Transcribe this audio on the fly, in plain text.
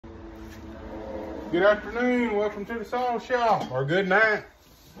Good afternoon, welcome to the saw shop, or good night.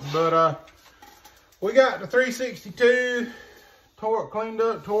 But we got the 362 tore cleaned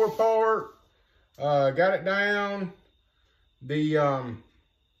up, tore apart, got it down.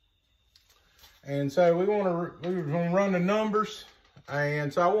 And so we were gonna run the numbers,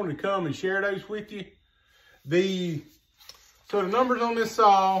 and so I wanted to come and share those with you. So the numbers on this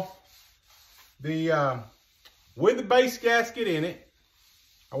saw, with the base gasket in it,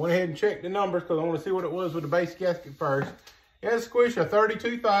 I went ahead and checked the numbers because I want to see what it was with the base gasket first. It has a squish of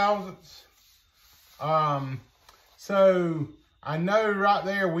 32 thousandths. So I know right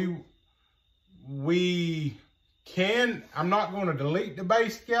there we can, I'm not going to delete the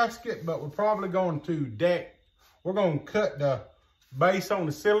base gasket, but we're probably going to we're going to cut the base on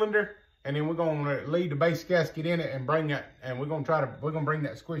the cylinder, and then we're going to leave the base gasket in it and bring that, and we're going to bring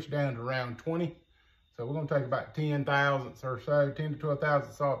that squish down to around 20. So we're going to take about 10 thousandths or so, 10 to 12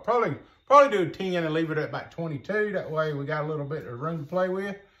 thousandths off. Probably do 10 and leave it at about 22. That way we got a little bit of room to play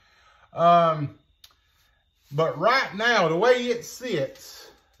with. But right now, the way it sits,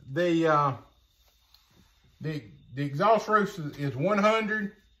 the exhaust roof is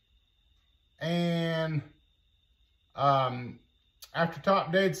 100, and after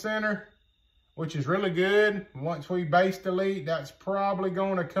top dead center, which is really good. Once we base delete, that's probably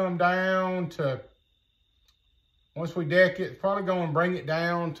going to come down to, once we deck it, it's probably going to bring it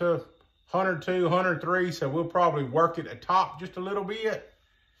down to 102, 103. So we'll probably work it at the top just a little bit.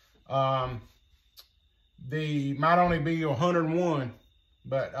 Might only be 101,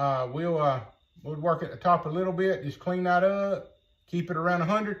 but we'll work at the top a little bit, just clean that up, keep it around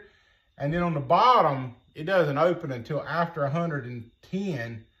 100. And then on the bottom, it doesn't open until after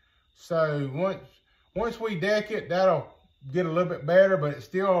 110. So once we deck it, that'll get a little bit better, but it's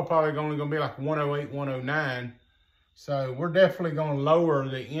still probably only going to be like 108, 109. So we're definitely going to lower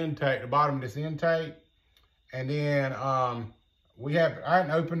the intake, the bottom of this intake. And then I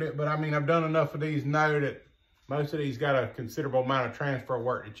hadn't opened it, but I mean, I've done enough of these to know that most of these got a considerable amount of transfer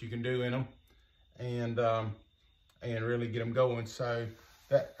work that you can do in them, and really get them going. So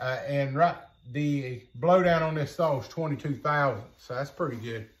that the blowdown on this saw is 22,000, so that's pretty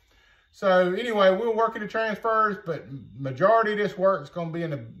good. So anyway, we'll work in the transfers, but majority of this work is going to be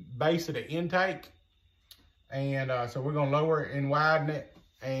in the base of the intake. And so we're going to lower it and widen it,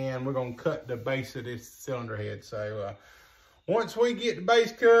 and we're going to cut the base of this cylinder head. So once we get the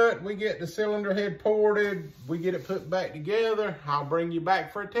base cut, we get the cylinder head ported, we get it put back together, I'll bring you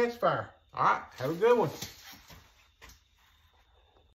back for a test fire. All right, have a good one.